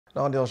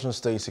Now, the Osun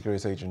State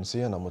Security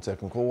Agency and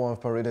Amotekun have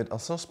paraded a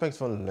suspect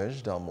for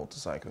alleged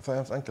motorcycle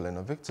theft and killing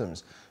of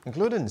victims,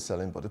 including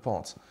selling body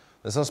parts.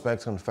 The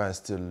suspect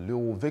confessed to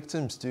lure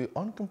victims to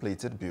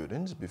uncompleted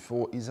buildings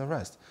before his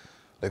arrest.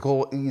 The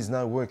call is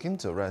now working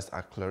to arrest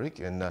a cleric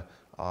in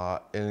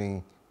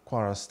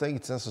Kwara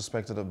State and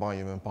suspected of buying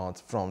human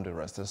parts from the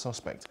arrested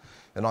suspect.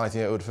 A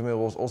 19-year-old female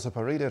was also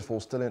paraded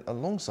for stealing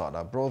alongside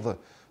her brother,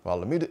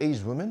 while a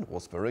middle-aged woman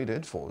was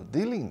paraded for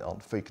dealing on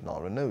fake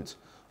Naira notes.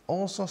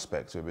 All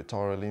suspects will be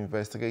thoroughly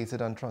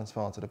investigated and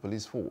transferred to the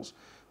police force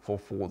for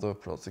further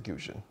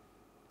prosecution.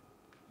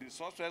 The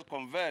suspect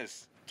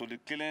confessed to the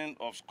killing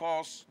of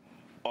scores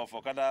of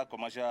Okada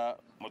commercial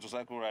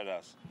motorcycle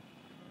riders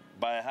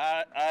by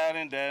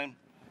hiring them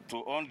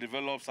to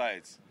undeveloped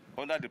sites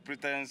under the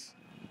pretense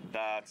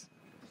that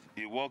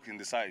he worked in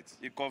the site.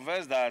 He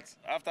confessed that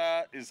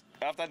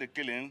after the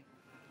killing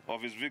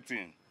of his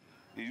victim,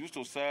 he used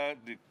to sell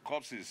the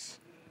corpses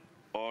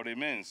or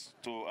remains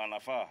to an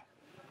afar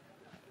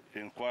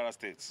in Kwara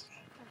State.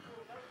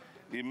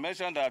 He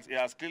mentioned that he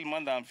has killed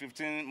more than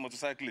 15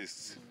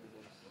 motorcyclists,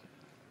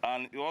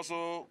 and he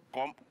also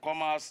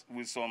commerces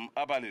with some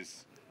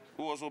herbalists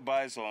who also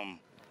buy some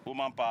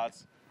human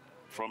parts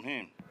from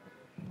him.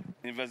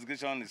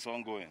 Investigation is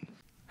ongoing.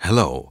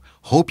 Hello,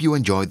 hope you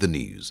enjoyed the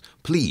news.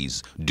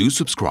 Please do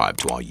subscribe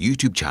to our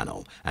YouTube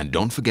channel and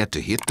don't forget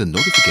to hit the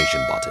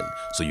notification button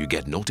so you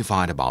get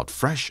notified about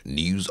fresh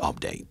news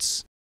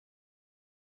updates.